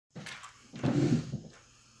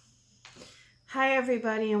Hi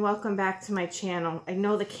everybody and welcome back to my channel. I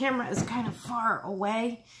know the camera is kind of far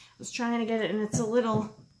away. I was trying to get it and it's a little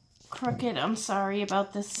crooked. I'm sorry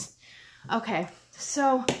about this. Okay,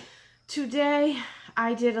 so today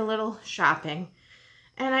I did a little shopping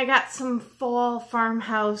and I got some fall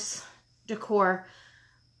farmhouse decor.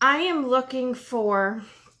 I am looking for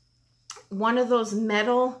one of those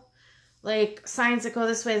metal like signs that go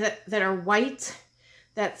this way that are white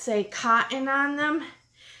that say cotton on them.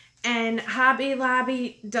 And Hobby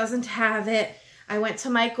Lobby doesn't have it. I went to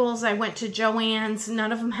Michael's, I went to Joann's,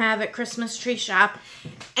 none of them have it, Christmas Tree Shop.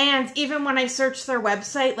 And even when I searched their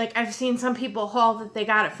website, like I've seen some people haul that they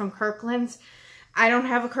got it from Kirkland's. I don't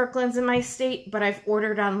have a Kirkland's in my state, but I've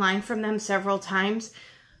ordered online from them several times.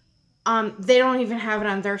 They don't even have it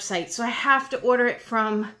on their site. So I have to order it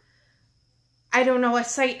from, I don't know, a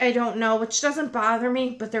site I don't know, which doesn't bother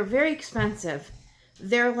me, but they're very expensive.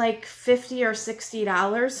 They're like $50 or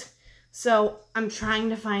 $60. So I'm trying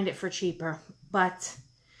to find it for cheaper, but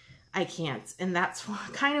I can't. And that's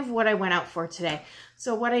kind of what I went out for today.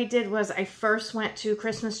 So what I did was I first went to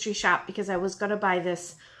Christmas Tree Shop because I was going to buy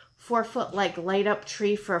this 4-foot like light up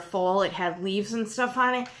tree for fall. It had leaves and stuff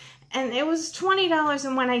on it. And it was $20.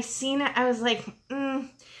 And when I seen it, I was like,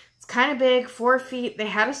 it's kind of big, 4 feet. They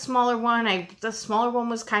had a smaller one. The smaller one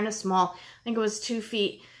was kind of small. I think it was 2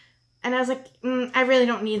 feet. And I was like, I really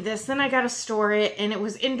don't need this. Then I got to store it, and it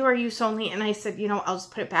was indoor use only. And I said, you know, I'll just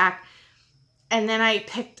put it back. And then I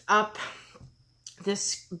picked up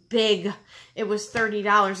this big, it was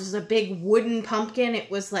 $30. It was a big wooden pumpkin. It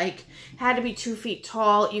was like, had to be 2 feet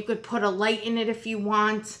tall. You could put a light in it if you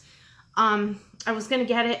want. I was going to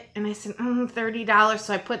get it, and I said, $30.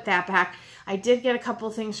 So I put that back. I did get a couple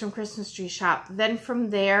of things from Christmas Tree Shop. Then from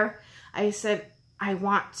there, I said, I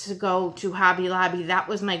want to go to Hobby Lobby. That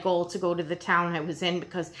was my goal, to go to the town I was in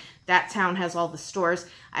because that town has all the stores.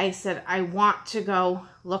 I said, I want to go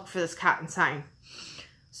look for this cotton sign.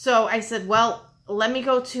 So I said, well, let me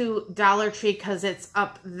go to Dollar Tree because it's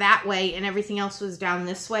up that way and everything else was down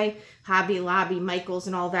this way. Hobby Lobby, Michael's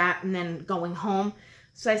and all that, and then going home.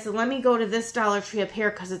 So I said, let me go to this Dollar Tree up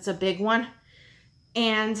here because it's a big one.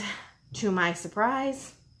 And to my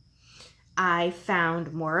surprise, I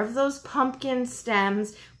found more of those pumpkin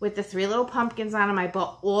stems with the 3 little pumpkins on them. I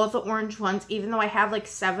bought all the orange ones, even though I have like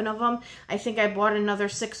 7 of them. I think I bought another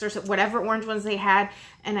 6 or so, whatever orange ones they had.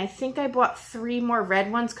 And I think I bought 3 more red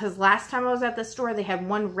ones because last time I was at the store, they had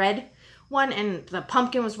 1 red one and the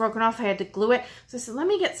pumpkin was broken off. I had to glue it. So I said, let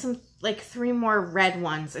me get some like 3 more red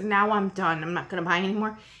ones. And now I'm done. I'm not going to buy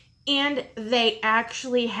anymore. And they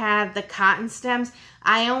actually had the cotton stems.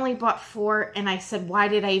 I only bought 4, and I said, why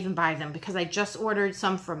did I even buy them? Because I just ordered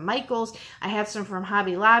some from Michael's. I have some from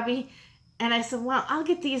Hobby Lobby. And I said, well, I'll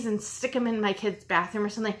get these and stick them in my kid's bathroom or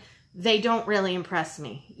something. They don't really impress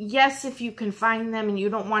me. Yes, if you can find them and you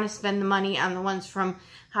don't want to spend the money on the ones from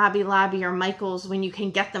Hobby Lobby or Michael's when you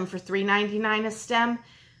can get them for $3.99 a stem,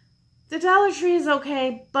 the Dollar Tree is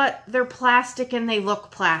okay, but they're plastic and they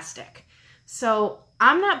look plastic. So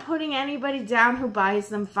I'm not putting anybody down who buys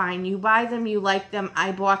them. Fine. You buy them. You like them.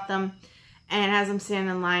 I bought them. And as I'm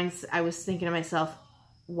standing in lines, I was thinking to myself,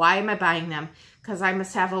 why am I buying them? Because I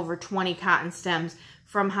must have over 20 cotton stems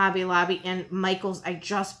from Hobby Lobby and Michael's. I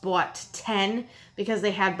just bought 10 because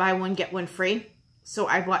they had buy one, get one free. So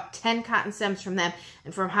I bought 10 cotton stems from them.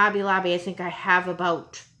 And from Hobby Lobby, I think I have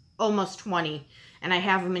about almost 20. And I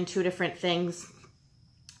have them in 2 different things.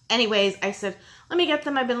 Anyways, I said, let me get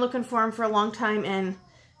them. I've been looking for them for a long time, and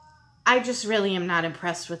I just really am not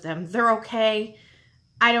impressed with them. They're okay.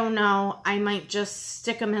 I don't know. I might just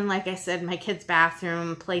stick them in, like I said, my kid's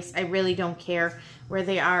bathroom place. I really don't care where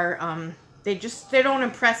they are. They don't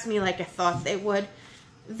impress me like I thought they would.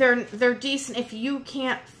 They're decent. If you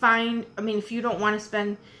can't find, I mean, if you don't want to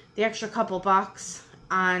spend the extra couple bucks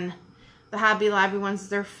on the Hobby Lobby ones,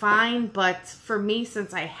 they're fine. But for me,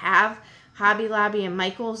 since I have Hobby Lobby and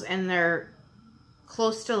Michael's, and they're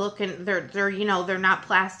close to looking, they're you know, they're not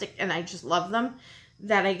plastic, and I just love them,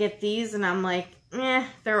 that I get these, and I'm like,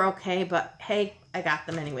 they're okay, but hey, I got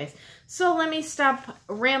them anyways. So let me stop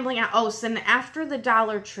rambling out. Oh, so then after the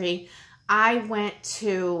Dollar Tree, I went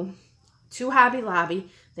to Hobby Lobby.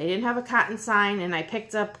 They didn't have a cotton sign, and I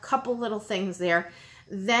picked up a couple little things there.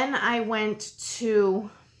 Then I went to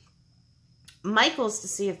Michael's to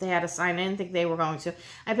see if they had a sign. I didn't think they were going to.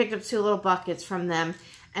 I picked up 2 little buckets from them.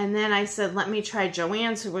 And then I said, let me try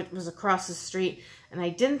Joann's, who was across the street. And I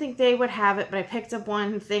didn't think they would have it, but I picked up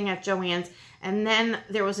one thing at Joann's. And then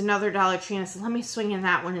there was another Dollar Tree, and I said, let me swing in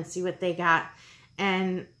that one and see what they got.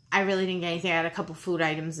 And I really didn't get anything. I had a couple food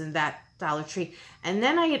items in that Dollar Tree. And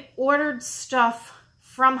then I had ordered stuff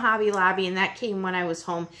from Hobby Lobby, and that came when I was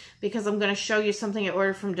home because I'm going to show you something I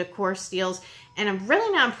ordered from Decor Steals, and I'm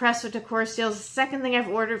really not impressed with Decor Steals. The second thing I've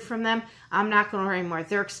ordered from them, I'm not going to order anymore.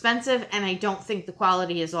 They're expensive, and I don't think the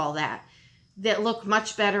quality is all that. That look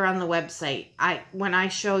much better on the website. When I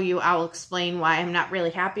show you, I'll explain why I'm not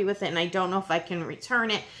really happy with it, and I don't know if I can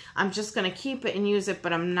return it. I'm just going to keep it and use it,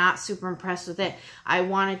 but I'm not super impressed with it. I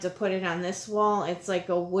wanted to put it on this wall. It's like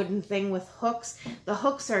a wooden thing with hooks. The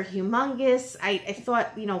hooks are humongous. I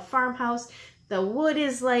thought, you know, Farmhouse, the wood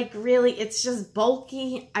is like really, it's just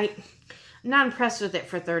bulky. I'm not impressed with it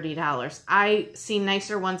for $30. I see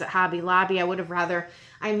nicer ones at Hobby Lobby. I would have rather,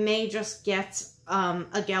 I may just get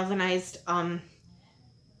a galvanized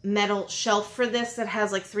metal shelf for this that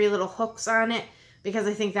has like 3 little hooks on it, because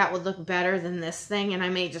I think that would look better than this thing, and I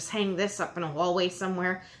may just hang this up in a hallway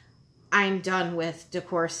somewhere. I'm done with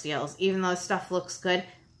Decor Steals. Even though stuff looks good,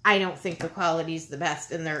 I don't think the quality's the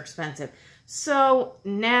best, and they're expensive. So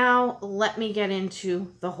now let me get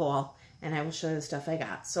into the haul, and I will show you the stuff I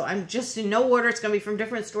got. So I'm just in no order. It's going to be from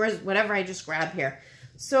different stores, whatever I just grab here.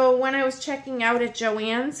 So when I was checking out at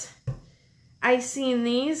Joann's, I seen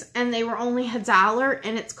these, and they were only $1,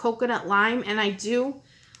 and it's coconut lime, and I do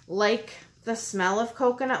like the smell of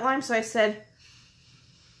coconut lime, so I said,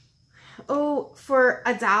 oh, for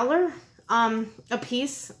 $1 a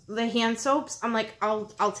piece, the hand soaps, I'm like,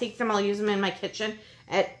 I'll take them, I'll use them in my kitchen.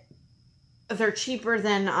 They're cheaper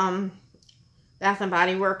than Bath &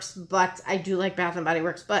 Body Works, but I do like Bath & Body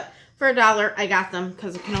Works, but for $1, I got them,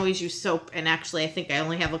 because I can always use soap, and actually, I think I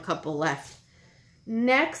only have a couple left.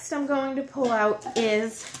 Next I'm going to pull out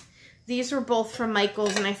is, these were both from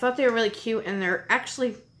Michael's, and I thought they were really cute, and they're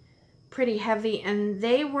actually pretty heavy, and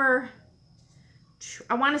they were,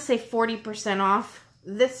 I want to say 40% off.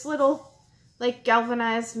 This little, like,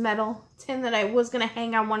 galvanized metal tin that I was going to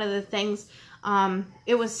hang on one of the things,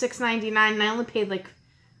 it was $6.99, and I only paid like,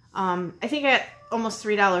 I think I got almost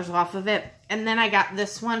 $3 off of it. And then I got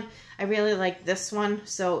this one. I really like this one,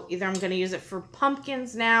 so either I'm going to use it for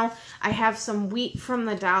pumpkins now. I have some wheat from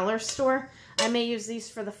the dollar store. I may use these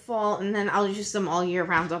for the fall, and then I'll use them all year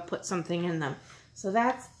round. I'll put something in them. So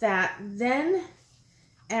that's that. Then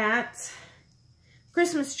at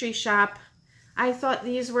Christmas Tree Shop, I thought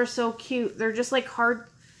these were so cute. They're just like hard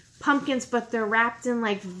pumpkins, but they're wrapped in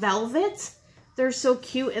like velvet. They're so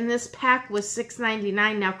cute, and this pack was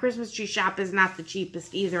 $6.99. Now, Christmas Tree Shop is not the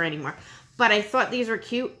cheapest either anymore. But I thought these were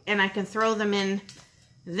cute, and I can throw them in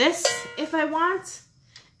this if I want.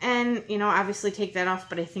 And, you know, obviously take that off,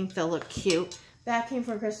 but I think they'll look cute. That came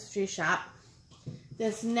from Christmas Tree Shop.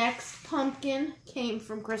 This next pumpkin came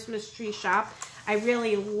from Christmas Tree Shop. I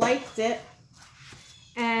really liked it.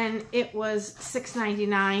 And it was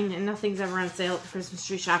 $6.99, and nothing's ever on sale at Christmas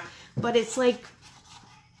Tree Shop. But it's like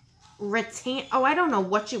oh, I don't know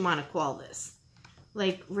what you want to call this.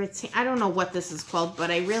 Like, I don't know what this is called, but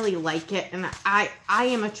I really like it. And I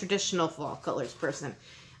am a traditional fall colors person.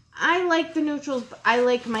 I like the neutrals, but I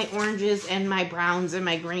like my oranges and my browns and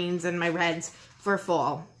my greens and my reds for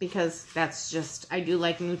fall, because that's just, I do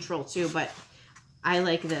like neutral too, but I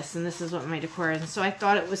like this, and this is what my decor is. So I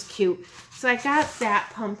thought it was cute. So I got that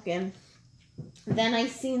pumpkin. Then I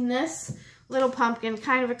seen this little pumpkin,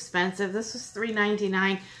 kind of expensive. This was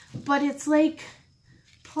 $3.99, but it's like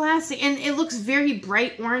plastic, and it looks very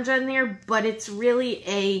bright orange on there, but it's really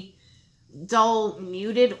a dull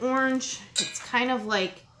muted orange. It's kind of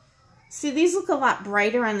like, see, these look a lot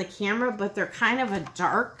brighter on the camera, but they're kind of a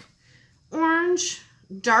dark orange,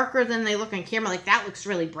 darker than they look on camera. Like, that looks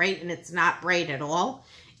really bright, and it's not bright at all.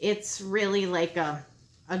 It's really like a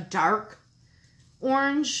dark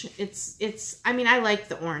orange. I mean, I like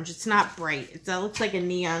the orange. It's not bright. It looks like a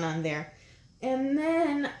neon on there. And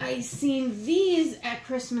then I seen these at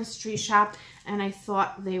Christmas Tree Shop, and I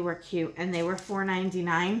thought they were cute, and they were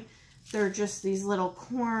 $4.99. They're just these little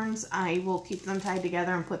corns. I will keep them tied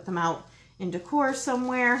together and put them out in decor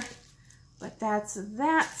somewhere. But that's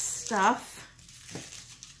that stuff.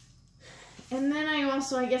 And then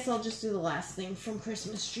I guess I'll just do the last thing from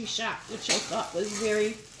Christmas Tree Shop, which I thought was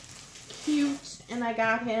very cute, and I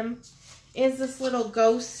got him, is this little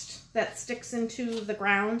ghost that sticks into the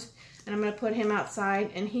ground. And I'm going to put him outside,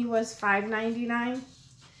 and he was $5.99.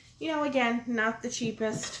 You know, again, not the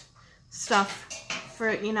cheapest stuff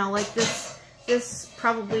for, you know, like this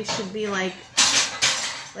probably should be like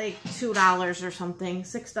 $2 or something.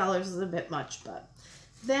 $6 is a bit much, but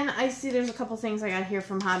then I see there's a couple things I got here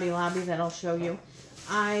from Hobby Lobby that I'll show you.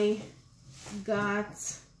 I got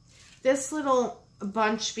this little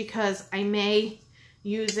bunch because I may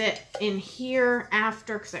use it in here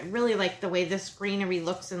after, because I really like the way this greenery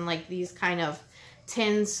looks in like these kind of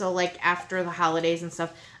tins. So like after the holidays and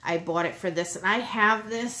stuff, I bought it for this. And I have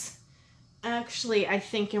this actually, I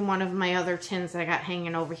think in one of my other tins that I got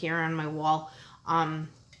hanging over here on my wall.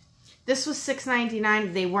 This was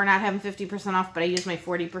 $6.99. They were not having 50% off, but I used my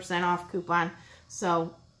 40% off coupon.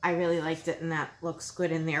 So I really liked it, and that looks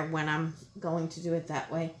good in there when I'm going to do it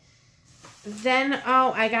that way. Then,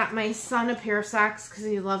 oh, I got my son a pair of socks because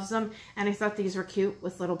he loves them. And I thought these were cute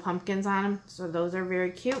with little pumpkins on them. So those are very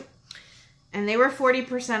cute. And they were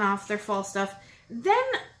 40% off their fall stuff. Then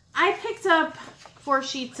I picked up 4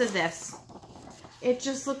 sheets of this. It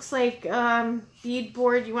just looks like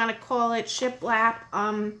beadboard, you want to call it, shiplap,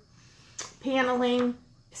 paneling,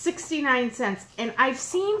 69 cents. And I've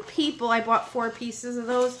seen people, I bought 4 pieces of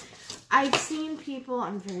those. I've seen people,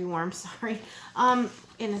 I'm very warm, sorry, and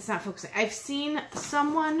it's not focusing. I've seen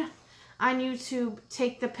someone on YouTube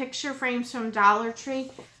take the picture frames from Dollar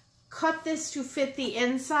Tree, cut this to fit the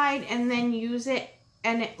inside, and then use it,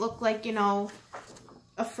 and it looked like, you know,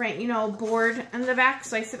 a frame, you know, a board in the back.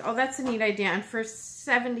 So I said, oh, that's a neat idea. And for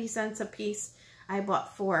 70 cents a piece, I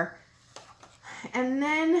bought 4. And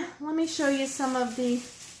then let me show you some of the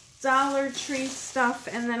Dollar Tree stuff,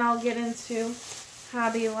 and then I'll get into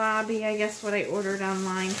Hobby Lobby, I guess what I ordered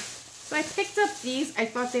online. So I picked up these. I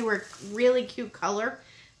thought they were really cute color.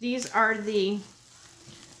 These are the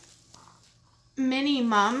mini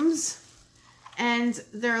mums, and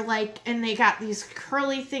they're like, and they got these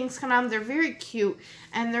curly things coming on. They're very cute,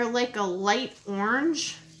 and they're like a light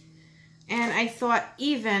orange. And I thought,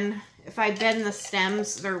 even if I bend the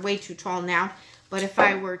stems, they're way too tall now, but if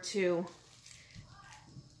I were to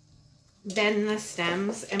bend the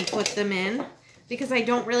stems and put them in, because I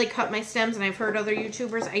don't really cut my stems, and I've heard other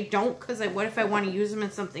YouTubers, I don't, because what if I want to use them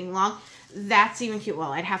in something long? That's even cute.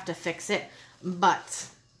 Well, I'd have to fix it, but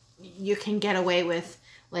you can get away with,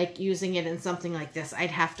 like, using it in something like this.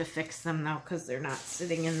 I'd have to fix them, though, because they're not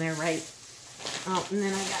sitting in there right. Oh, and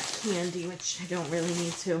then I got candy, which I don't really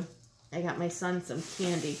need to. I got my son some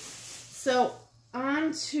candy. So,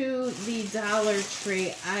 on to the Dollar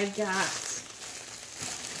Tree. I got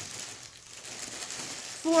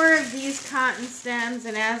 4 of these cotton stems,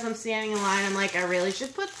 and as I'm standing in line, I'm like, I really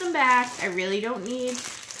should put them back. I really don't need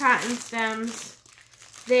cotton stems.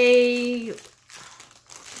 They,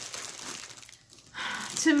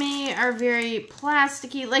 to me, are very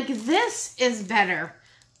plasticky. Like, this is better,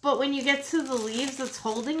 but when you get to the leaves that's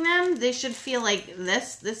holding them, they should feel like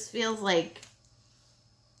this. This feels like,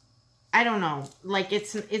 I don't know, like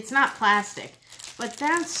it's not plastic, but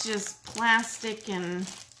that's just plastic, and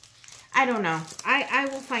I don't know. I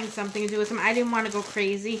will find something to do with them. I didn't want to go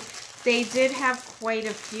crazy. They did have quite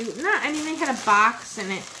a few. I mean, they had a box,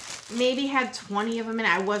 and it maybe had 20 of them in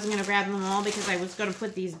it. I wasn't going to grab them all because I was going to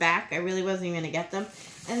put these back. I really wasn't even going to get them.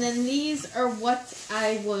 And then these are what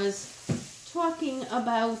I was talking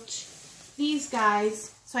about. These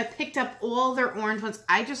guys. So I picked up all their orange ones.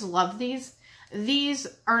 I just love these. These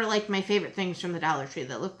are like my favorite things from the Dollar Tree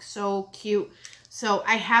that look so cute. So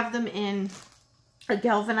I have them in a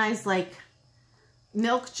galvanized like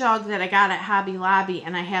milk jug that I got at Hobby Lobby,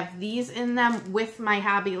 and I have these in them with my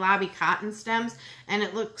Hobby Lobby cotton stems, and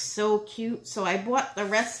it looks so cute. So I bought the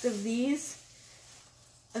rest of these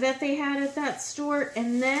that they had at that store,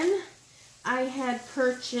 and then I had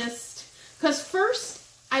purchased, because first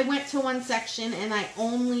I went to one section and I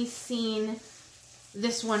only seen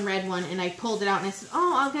this one red one, and I pulled it out and I said,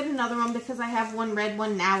 oh, I'll get another one because I have one red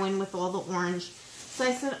one now in with all the orange. So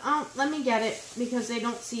I said, oh, let me get it because they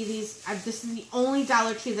don't see these. This is the only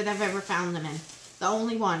Dollar Tree that I've ever found them in. The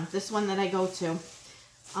only one. This one that I go to.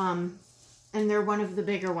 And they're one of the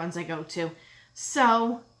bigger ones I go to.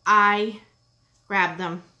 So I grabbed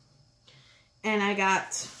them. And I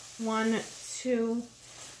got 1, 2,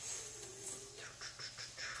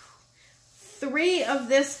 3 of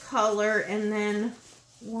this color. And then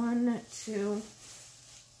 1, 2,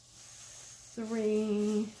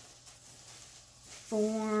 3...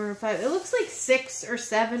 4, 5, it looks like 6 or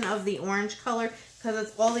 7 of the orange color, because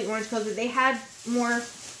it's all the orange color. They had more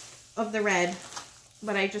of the red,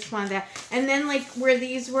 but I just wanted that. And then like where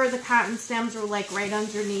these were, the cotton stems were like right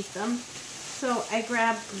underneath them. So I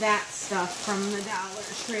grabbed that stuff from the Dollar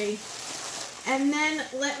Tree. And then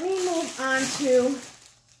let me move on to,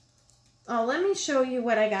 oh, let me show you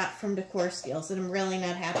what I got from Decor Skills that I'm really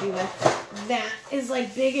not happy with. That is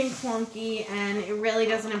like big and clunky, and it really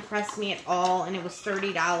doesn't impress me at all, and it was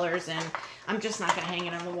 $30, and I'm just not going to hang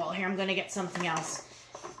it on the wall here. I'm going to get something else.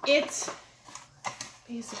 It,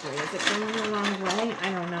 basically, is it going the wrong way?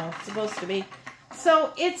 I don't know. It's supposed to be.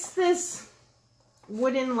 So it's this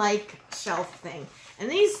wooden like shelf thing. And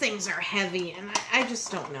these things are heavy, and I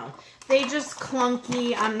just don't know. They just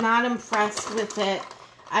clunky. I'm not impressed with it.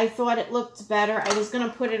 I thought it looked better. I was going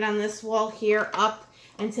to put it on this wall here up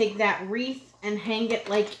and take that wreath and hang it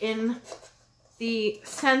like in the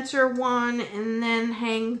center one, and then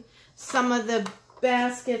hang some of the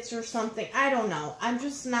baskets or something. I don't know. I'm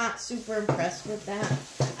just not super impressed with that.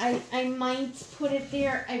 I might put it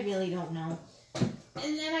there. I really don't know.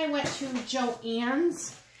 And then I went to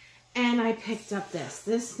Joann's and I picked up this.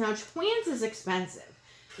 Now Joann's is expensive.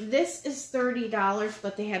 This is $30,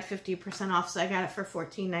 but they had 50% off, so I got it for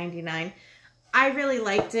 $14.99. I really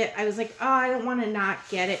liked it. I was like, oh, I don't want to not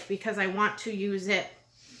get it because I want to use it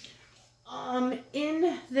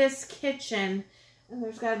in this kitchen. And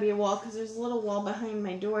there's got to be a wall because there's a little wall behind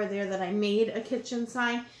my door there that I made a kitchen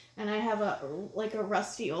sign, and I have a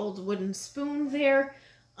rusty old wooden spoon there.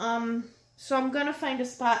 So I'm gonna find a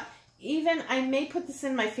spot. Even I may put this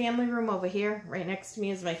in my family room over here. Right next to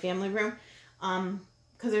me is my family room.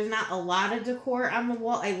 Because there's not a lot of decor on the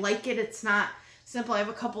wall. I like it. It's not simple. I have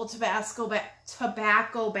a couple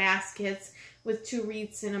tobacco baskets with 2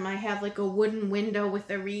 wreaths in them. I have like a wooden window with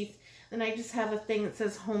a wreath. Then I just have a thing that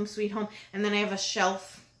says Home Sweet Home. And then I have a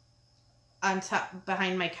shelf on top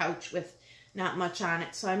behind my couch with not much on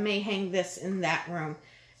it. So I may hang this in that room.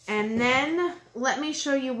 And then let me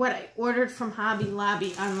show you what I ordered from Hobby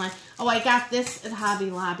Lobby online. Oh, I got this at Hobby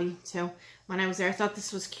Lobby too when I was there. I thought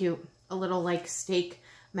this was cute. A little like steak,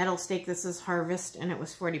 metal steak. This is Harvest and it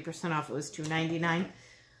was 40% off. It was $2.99.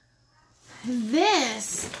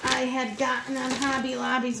 This I had gotten on Hobby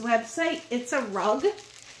Lobby's website. It's a rug.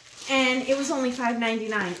 And it was only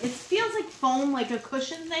 $5.99. It feels like foam, like a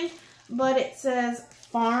cushion thing, but it says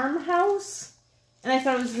Farmhouse. And I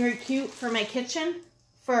thought it was very cute for my kitchen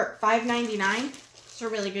for $5.99. It's a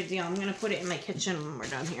really good deal. I'm going to put it in my kitchen when we're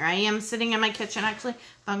done here. I am sitting in my kitchen, actually,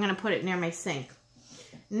 but I'm going to put it near my sink.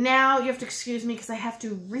 Now, you have to excuse me because I have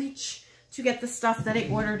to reach to get the stuff that I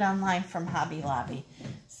ordered online from Hobby Lobby.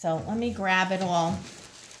 So let me grab it all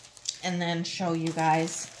and then show you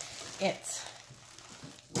guys it.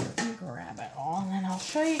 Let me grab it all, and then I'll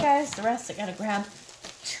show you guys the rest. I gotta grab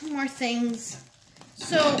 2 more things.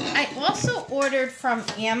 So I also ordered from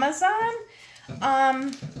Amazon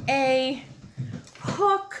a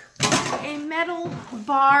hook, a metal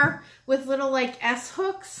bar with little like S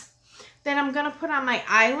hooks that I'm gonna put on my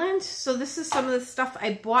island. So this is some of the stuff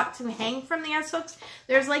I bought to hang from the S hooks.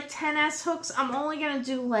 There's like 10 S hooks. I'm only gonna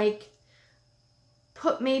do like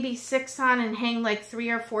put maybe 6 on and hang like 3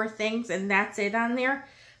 or 4 things, and that's it on there.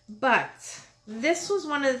 But this was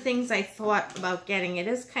one of the things I thought about getting. It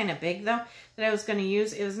is kind of big though that I was going to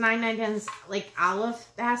use. It was $9.99, like olive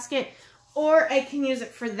basket, or I can use it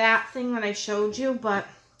for that thing that I showed you, but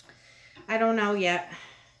I don't know yet.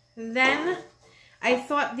 Then I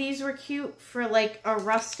thought these were cute for like a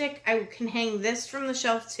rustic. I can hang this from the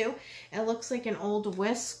shelf too. It looks like an old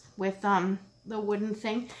whisk with the wooden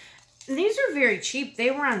thing. These are very cheap. They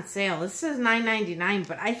were on sale. This is $9.99,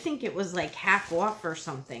 but I think it was like half off or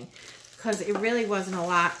something because it really wasn't a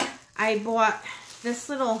lot. I bought this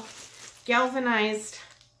little galvanized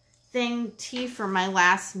tee for my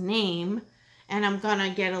last name, and I'm going to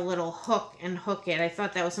get a little hook and hook it. I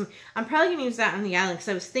thought that was some... I'm probably going to use that on the island because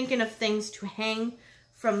I was thinking of things to hang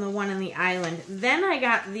from the one on the island. Then I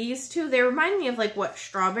got these 2. They remind me of like what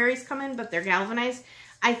strawberries come in, but they're galvanized.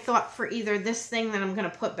 I thought for either this thing that I'm going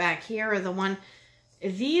to put back here or the one,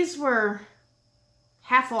 these were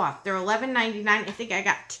half off. They're $11.99. I think I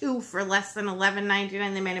got 2 for less than $11.99.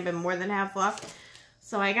 They might have been more than half off.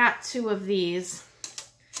 So I got 2 of these.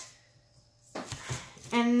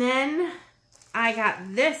 And then I got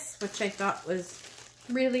this, which I thought was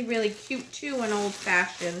really, really cute too, and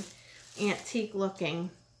old-fashioned, antique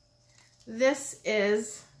looking. This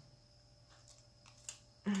is...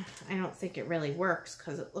 I don't think it really works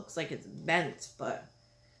because it looks like it's bent, but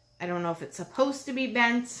I don't know if it's supposed to be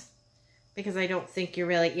bent because I don't think you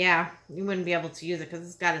really, yeah, you wouldn't be able to use it because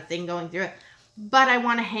it's got a thing going through it. But I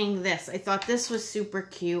want to hang this. I thought this was super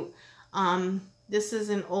cute. This is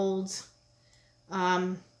an old,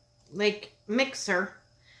 like, mixer,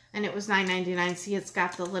 and it was $9.99. See, it's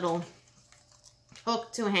got the little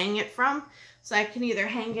hook to hang it from. So I can either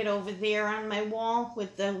hang it over there on my wall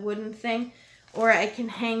with the wooden thing, or I can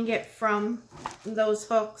hang it from those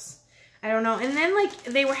hooks. I don't know. And then, like,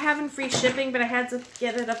 they were having free shipping, but I had to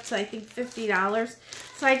get it up to, I think, $50.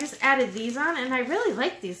 So I just added these on, and I really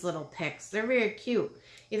like these little picks. They're very cute.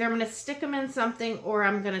 Either I'm going to stick them in something, or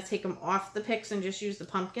I'm going to take them off the picks and just use the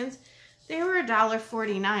pumpkins. They were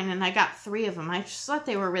 $1.49, and I got 3 of them. I just thought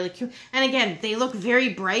they were really cute. And again, they look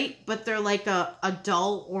very bright, but they're like a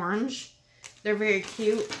dull orange. They're very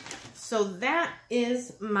cute. So that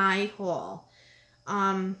is my haul.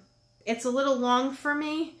 It's a little long for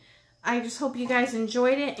me. I just hope you guys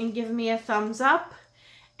enjoyed it and give me a thumbs up.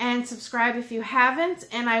 And subscribe if you haven't.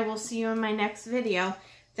 And I will see you in my next video.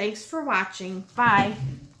 Thanks for watching. Bye.